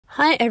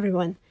Hi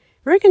everyone!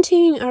 We're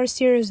continuing our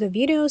series of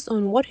videos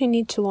on what you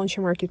need to launch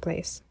a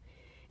marketplace.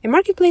 A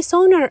marketplace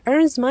owner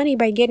earns money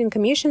by getting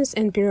commissions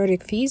and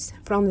periodic fees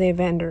from their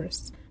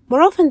vendors.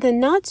 More often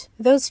than not,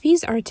 those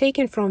fees are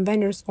taken from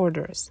vendors'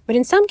 orders, but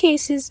in some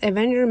cases, a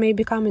vendor may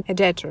become a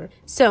debtor.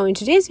 So in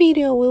today's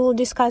video, we will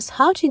discuss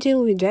how to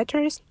deal with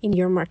debtors in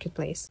your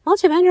marketplace.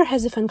 Multi-vendor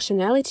has a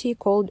functionality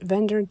called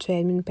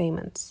vendor-to-admin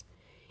payments.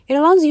 It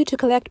allows you to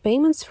collect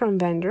payments from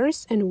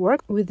vendors and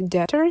work with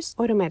debtors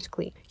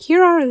automatically.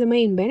 Here are the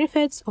main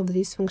benefits of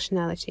this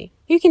functionality.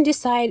 You can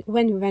decide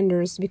when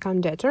vendors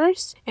become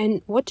debtors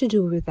and what to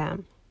do with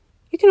them.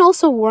 You can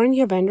also warn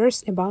your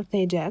vendors about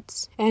their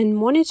debts and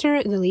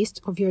monitor the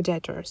list of your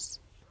debtors.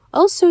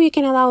 Also, you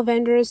can allow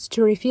vendors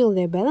to refill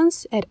their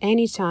balance at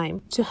any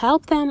time to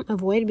help them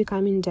avoid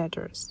becoming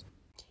debtors.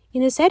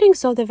 In the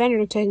settings of the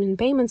vendor-to-admin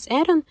payments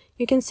add-on,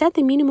 you can set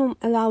the minimum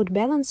allowed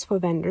balance for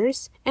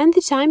vendors and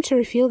the time to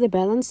refill the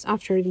balance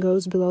after it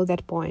goes below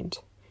that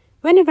point.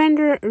 When a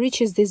vendor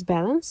reaches this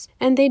balance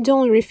and they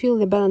don't refill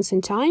the balance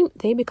in time,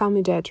 they become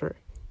a debtor.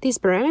 These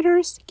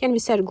parameters can be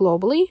set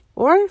globally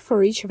or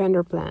for each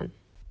vendor plan.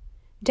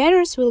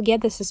 Debtors will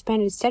get the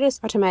suspended status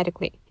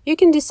automatically. You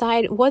can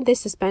decide what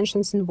this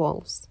suspension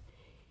involves.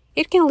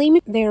 It can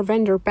limit their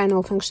vendor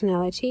panel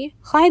functionality,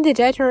 hide the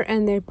debtor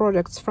and their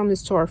products from the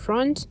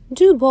storefront,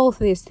 do both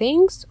these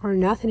things, or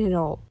nothing at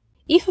all.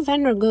 If a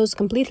vendor goes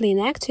completely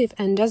inactive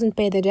and doesn't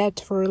pay the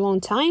debt for a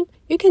long time,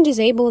 you can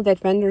disable that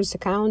vendor's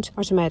account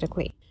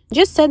automatically.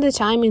 Just set the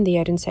time in the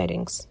add-in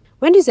settings.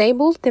 When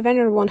disabled, the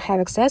vendor won't have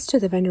access to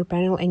the vendor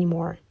panel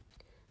anymore.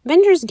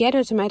 Vendors get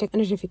automatic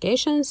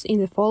notifications in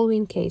the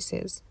following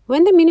cases: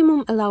 when the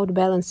minimum allowed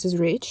balance is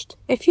reached,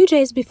 a few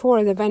days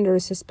before the vendor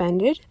is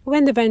suspended,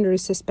 when the vendor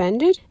is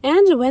suspended,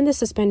 and when the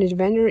suspended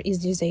vendor is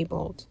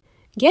disabled.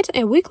 Get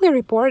a weekly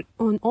report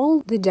on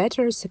all the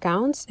debtors'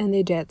 accounts and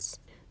their debts.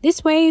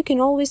 This way you can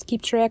always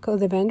keep track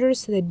of the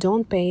vendors that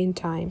don't pay in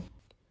time.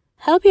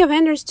 Help your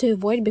vendors to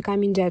avoid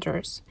becoming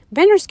debtors.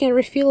 Vendors can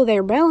refill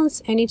their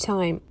balance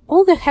anytime.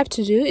 All they have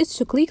to do is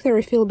to click the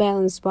Refill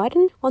Balance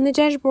button on the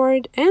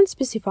dashboard and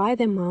specify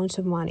the amount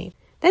of money.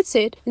 That's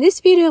it. In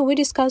this video, we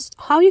discussed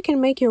how you can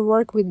make your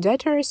work with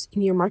debtors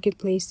in your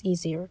marketplace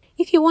easier.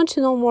 If you want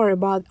to know more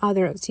about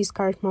other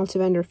Cscart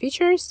multi-vendor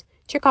features,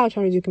 check out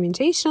our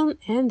documentation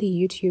and the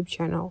YouTube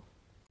channel.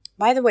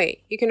 By the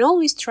way, you can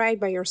always try it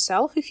by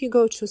yourself if you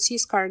go to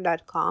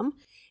cscart.com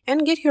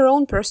and get your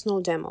own personal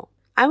demo.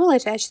 I will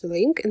attach the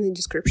link in the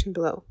description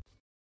below.